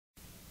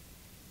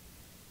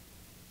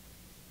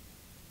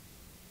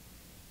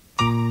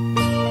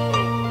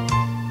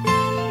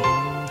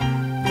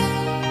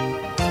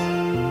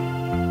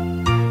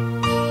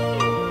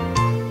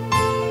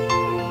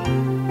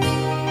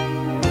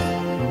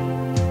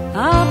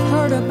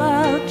heard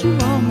about you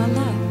all my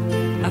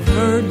life. I've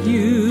heard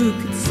you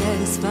could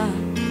satisfy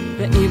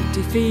the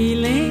empty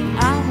feeling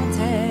I once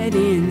had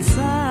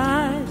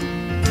inside.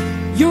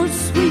 Your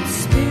sweet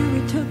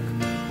spirit took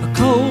a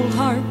cold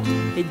heart,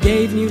 it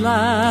gave new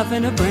life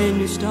and a brand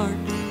new start.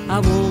 I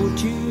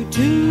want you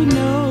to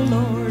know,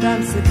 Lord,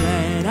 I'm so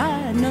glad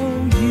I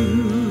know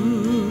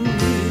you.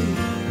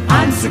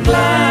 I'm so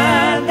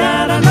glad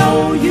that I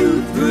know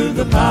you through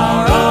the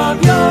power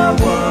of your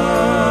word.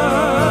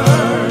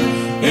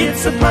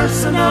 It's a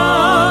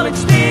personal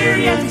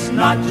experience,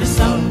 not just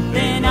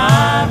something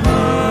I've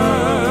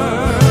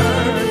heard.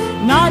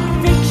 Not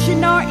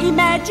fiction or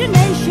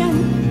imagination,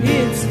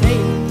 it's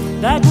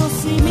faith that will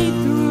see me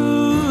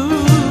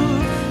through.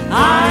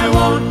 I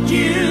want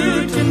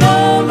you to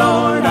know,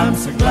 Lord, I'm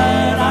so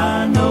glad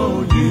I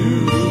know you.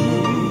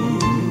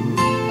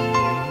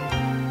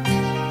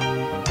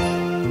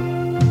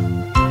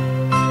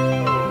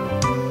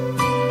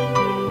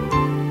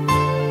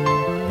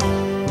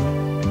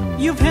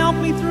 You've helped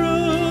me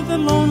through the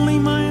lonely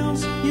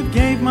miles. You've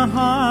gave my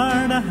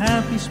heart a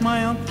happy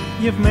smile.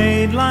 You've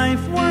made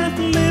life worth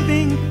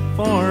living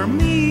for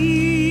me.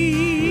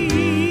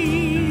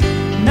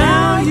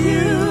 Now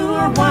you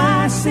are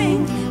why I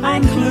sing. I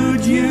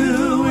include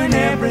you in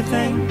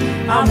everything.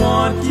 I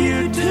want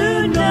you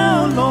to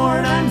know,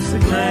 Lord, I'm so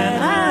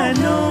glad I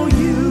know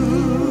you.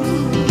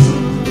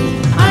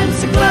 I'm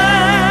so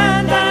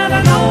glad that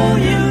I know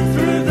you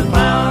through the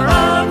power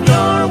of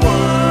your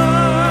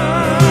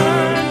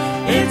word.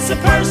 It's a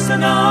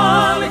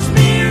personal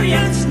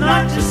experience,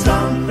 not just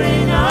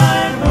something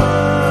I've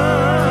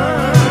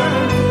heard.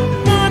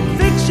 Not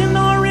fiction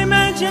or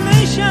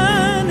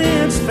imagination,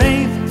 it's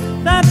faith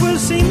that will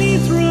see me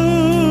through.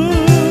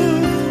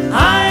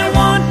 I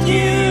want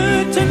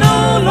you to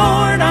know,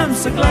 Lord, I'm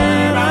so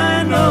glad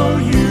I know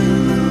you.